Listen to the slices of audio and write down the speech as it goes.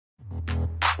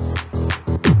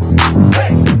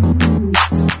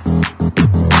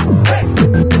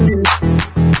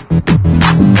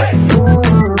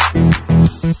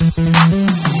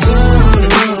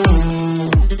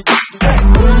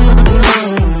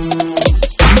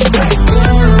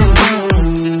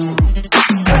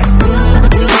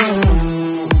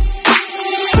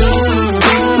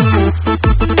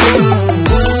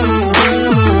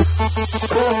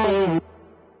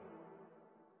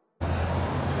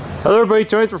Hello everybody,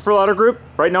 Tony with Referral Auto Group.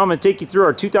 Right now I'm going to take you through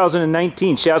our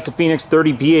 2019 Shasta Phoenix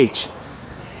 30BH.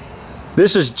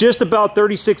 This is just about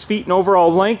 36 feet in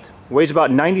overall length, weighs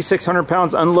about 9,600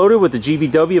 pounds unloaded with a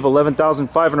GVW of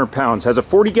 11,500 pounds. Has a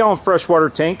 40-gallon freshwater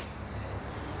tank,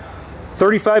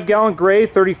 35-gallon gray,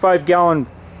 35-gallon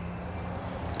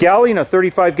galley, and a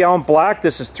 35-gallon black.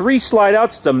 This is 3 slide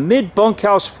outs. It's a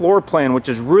mid-bunkhouse floor plan, which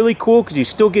is really cool because you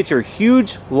still get your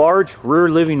huge, large rear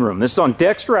living room. This is on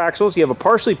Dexter axles. You have a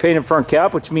partially painted front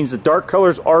cap, which means the dark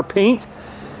colors are paint.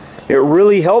 It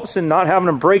really helps in not having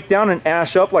them break down and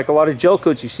ash up like a lot of gel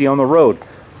coats you see on the road.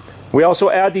 We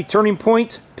also add the turning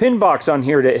point pin box on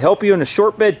here to help you in a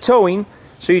short bed towing,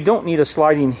 so you don't need a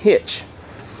sliding hitch.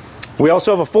 We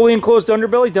also have a fully enclosed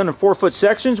underbelly done in 4-foot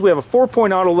sections. We have a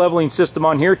 4-point auto leveling system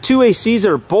on here. 2 ACs that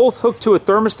are both hooked to a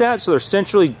thermostat, so they're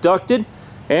centrally ducted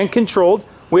and controlled.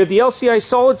 We have the LCI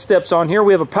solid steps on here.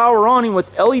 We have a power awning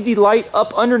with LED light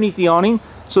up underneath the awning,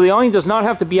 so the awning does not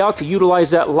have to be out to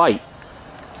utilize that light.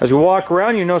 As we walk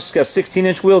around, you notice it's got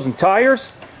 16-inch wheels and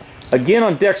tires. Again,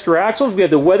 on Dexter axles, we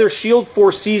have the Weather Shield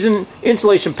 4-season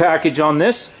insulation package on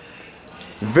this.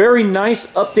 Very nice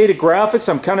updated graphics.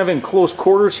 I'm kind of in close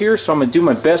quarters here, so I'm going to do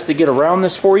my best to get around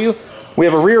this for you. We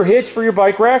have a rear hitch for your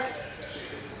bike rack.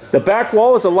 The back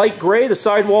wall is a light gray. The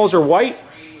side walls are white.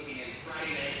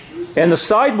 And the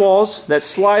side walls that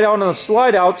slide out on the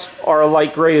slide outs are a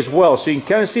light gray as well. So you can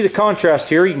kind of see the contrast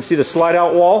here. You can see the slide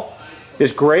out wall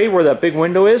is gray where that big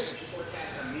window is.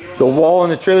 The wall in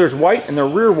the trailer is white and the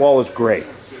rear wall is gray.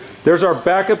 There's our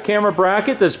backup camera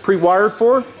bracket that's pre-wired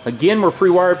for. Again, we're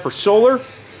pre-wired for solar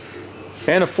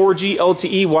and a 4G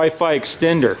LTE Wi-Fi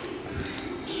extender.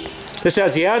 This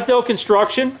has the Asdel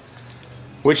construction,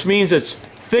 which means it's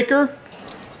thicker,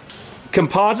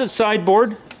 composite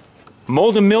sideboard,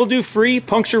 mold and mildew free,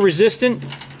 puncture resistant,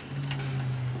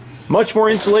 much more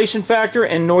insulation factor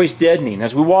and noise deadening.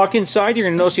 As we walk inside, you're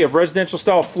going to notice you have residential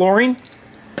style flooring.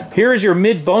 Here is your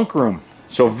mid bunk room.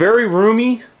 So very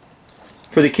roomy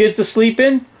for the kids to sleep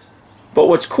in. But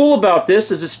what's cool about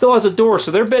this is it still has a door,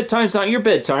 so their bedtime's not your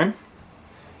bedtime.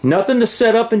 Nothing to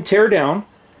set up and tear down.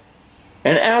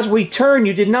 And as we turn,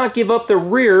 you did not give up the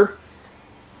rear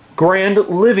grand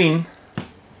living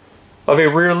of a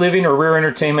rear living or rear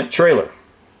entertainment trailer.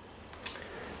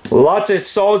 Lots of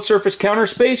solid surface counter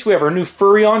space. We have our new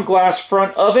Furrion glass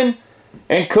front oven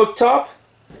and cooktop.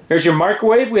 There's your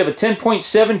microwave. We have a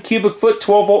 10.7 cubic foot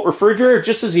 12 volt refrigerator,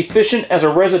 just as efficient as a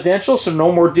residential, so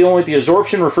no more dealing with the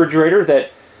absorption refrigerator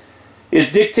that is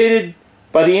dictated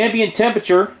by the ambient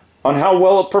temperature on how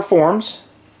well it performs.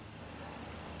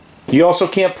 You also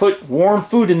can't put warm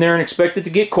food in there and expect it to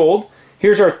get cold.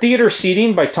 Here's our theater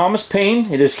seating by Thomas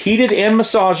Payne. It is heated and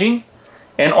massaging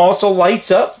and also lights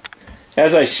up.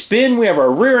 As I spin, we have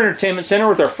our rear entertainment center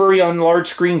with our Furrion large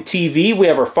screen TV. We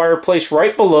have our fireplace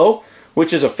right below,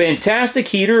 which is a fantastic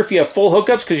heater if you have full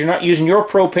hookups because you're not using your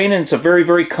propane, and it's a very,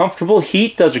 very comfortable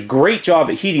heat. Does a great job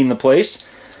at heating the place.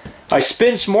 I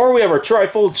spin some more. We have our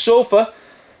tri-fold sofa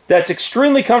that's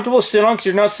extremely comfortable to sit on because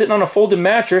you're not sitting on a folded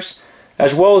mattress,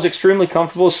 as well as extremely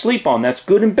comfortable to sleep on. That's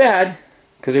good and bad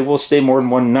because it will stay more than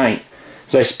one night.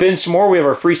 As I spin some more, we have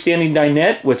our freestanding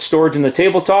dinette with storage in the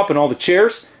tabletop and all the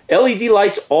chairs. LED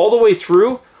lights all the way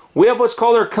through. We have what's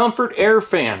called our Comfort Air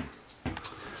Fan.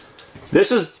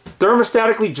 This is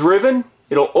thermostatically driven.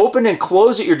 It'll open and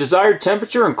close at your desired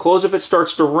temperature and close if it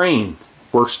starts to rain.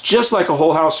 Works just like a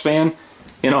whole house fan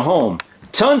in a home.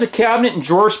 Tons of cabinet and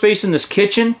drawer space in this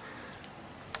kitchen.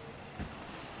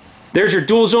 There's your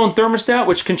dual zone thermostat,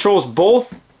 which controls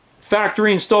both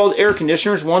factory installed air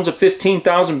conditioners. One's a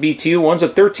 15,000 BTU, one's a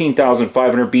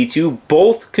 13,500 BTU,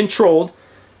 both controlled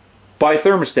by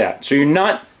thermostat. So you're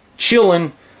not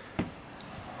chilling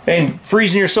and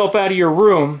freezing yourself out of your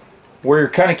room where you're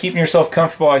kind of keeping yourself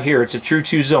comfortable out here. It's a true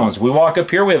 2 zones. We walk up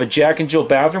here, we have a Jack and Jill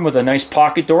bathroom with a nice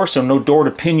pocket door, so no door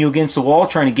to pin you against the wall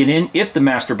trying to get in if the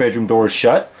master bedroom door is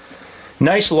shut.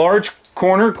 Nice large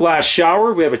corner glass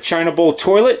shower. We have a china bowl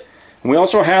toilet, and we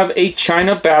also have a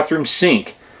china bathroom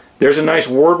sink. There's a nice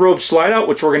wardrobe slide out,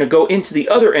 which we're going to go into the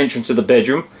other entrance of the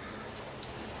bedroom.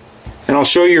 And I'll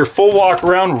show you your full walk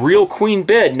around real queen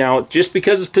bed. Now, just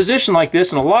because it's positioned like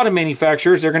this, and a lot of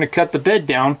manufacturers, they're going to cut the bed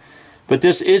down, but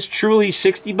this is truly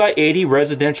 60 by 80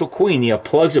 residential queen. You have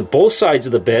plugs at both sides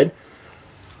of the bed,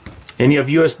 and you have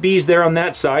USBs there on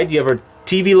that side. You have a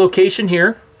TV location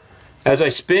here. As I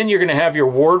spin, you're going to have your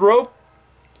wardrobe.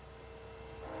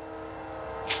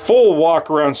 Full walk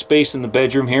around space in the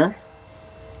bedroom here.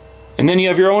 And then you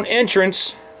have your own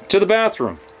entrance to the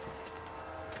bathroom,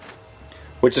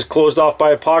 which is closed off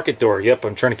by a pocket door. Yep,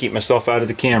 I'm trying to keep myself out of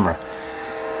the camera.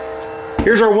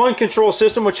 Here's our one control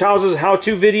system, which houses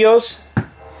how-to videos.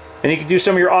 And you can do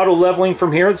some of your auto leveling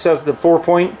from here. This has the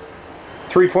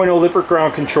 3.0 Lippert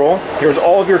ground control. Here's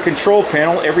all of your control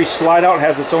panel. Every slide out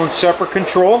has its own separate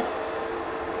control.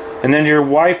 And then your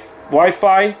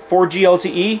Wi-Fi 4G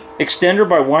LTE extender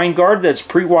by Winegard that's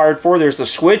pre-wired for. There's the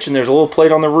switch, and there's a little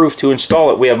plate on the roof to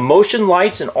install it. We have motion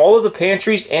lights in all of the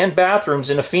pantries and bathrooms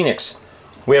in a Phoenix.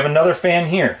 We have another fan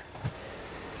here.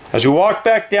 As we walk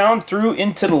back down through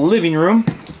into the living room,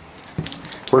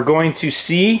 we're going to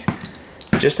see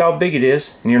just how big it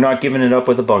is, and you're not giving it up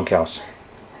with a bunkhouse.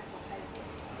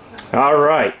 All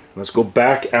right, let's go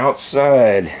back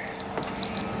outside.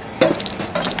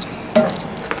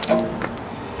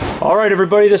 All right,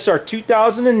 everybody, this is our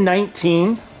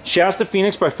 2019 Shasta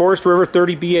Phoenix by Forest River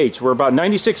 30BH. We're about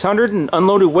 9,600 in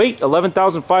unloaded weight,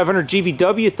 11,500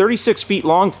 GVW, 36 feet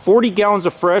long, 40 gallons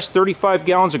of fresh, 35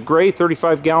 gallons of gray,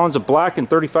 35 gallons of black, and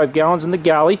 35 gallons in the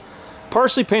galley.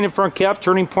 Partially painted front cap,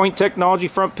 turning point technology,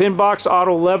 front pin box,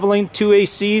 auto leveling, 2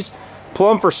 ACs,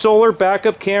 plumb for solar,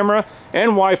 backup camera, and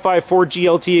Wi-Fi 4G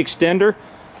LTE extender.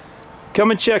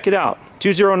 Come and check it out.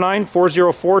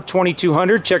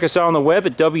 209-404-2200. Check us out on the web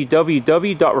at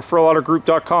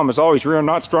www.referralautogroup.com. As always, we are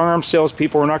not strong-arm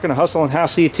salespeople. We're not going to hustle and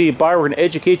hassle you till you buy. We're going to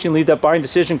educate you and leave that buying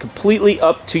decision completely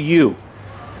up to you.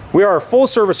 We are a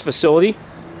full-service facility.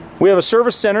 We have a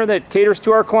service center that caters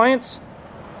to our clients,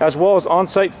 as well as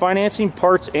on-site financing,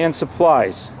 parts, and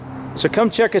supplies. So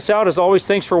come check us out. As always,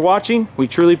 thanks for watching. We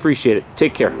truly appreciate it.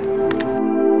 Take care.